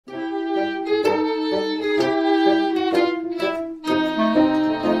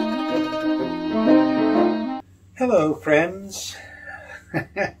Hello, friends.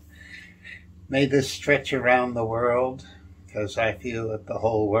 May this stretch around the world, because I feel that the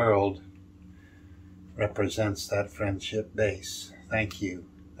whole world represents that friendship base. Thank you.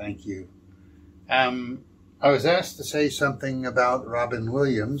 Thank you. I was asked to say something about Robin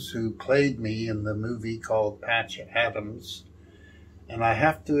Williams, who played me in the movie called Patch Adams. And I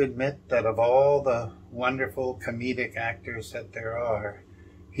have to admit that of all the wonderful comedic actors that there are,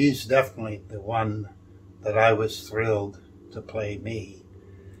 he's definitely the one that I was thrilled to play me.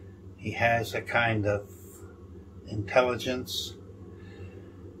 He has a kind of intelligence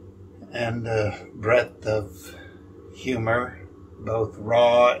and a breadth of humor, both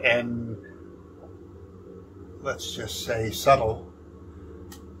raw and, let's just say, subtle,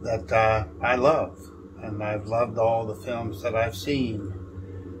 that I love. And I've loved all the films that I've seen.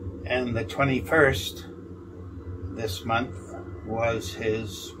 And the 21st this month was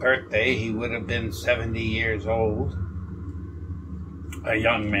his birthday. He would have been 70 years old, a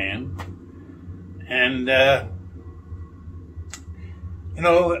young man. And, of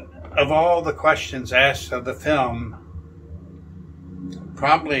all the questions asked of the film,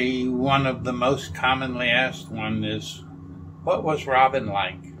 probably one of the most commonly asked one is, what was Robin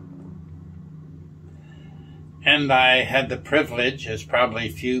like? And I had the privilege, as probably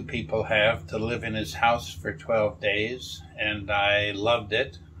few people have, to live in his house for 12 days, and I loved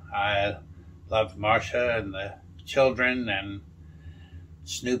it. I loved Marcia and the children and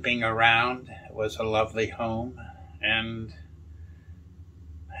snooping around. It was a lovely home, and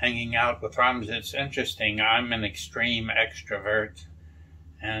hanging out with Robin. It's interesting. I'm an extreme extrovert,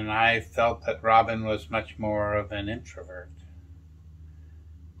 and I felt that Robin was much more of an introvert.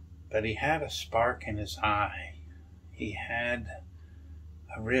 But he had a spark in his eye. He had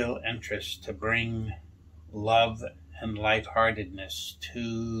a real interest to bring love and lightheartedness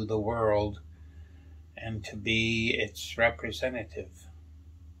to the world and to be its representative.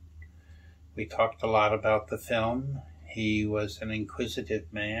 We talked a lot about the film. He was an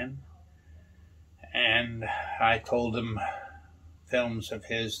inquisitive man, and I told him films of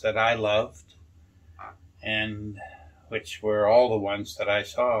his that I loved, and which were all the ones that I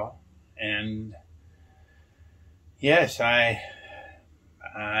saw. And yes, I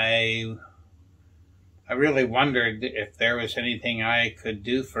really wondered if there was anything I could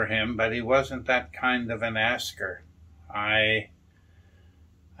do for him, but he wasn't that kind of an asker. I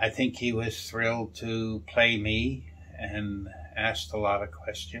think he was thrilled to play me and asked a lot of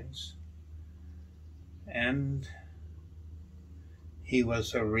questions. And he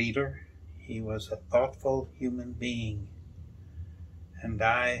was a reader. He was a thoughtful human being. And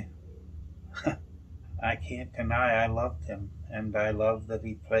I can't deny I loved him, and I love that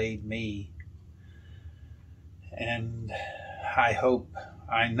he played me. And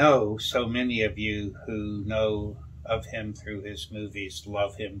I know so many of you who know of him through his movies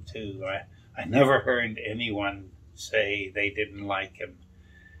love him too. I never heard anyone say they didn't like him.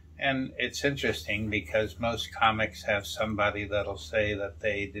 And it's interesting because most comics have somebody that'll say that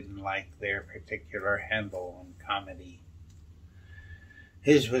they didn't like their particular handle on comedy.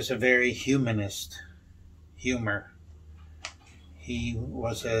 His was a very humanist humor. He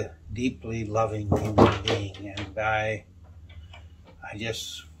was a deeply loving human being, and I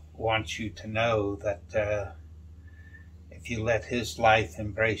just want you to know that if you let his life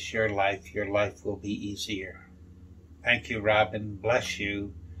embrace your life will be easier. Thank you, Robin. Bless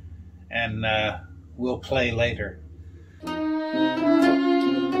you. And we'll play later.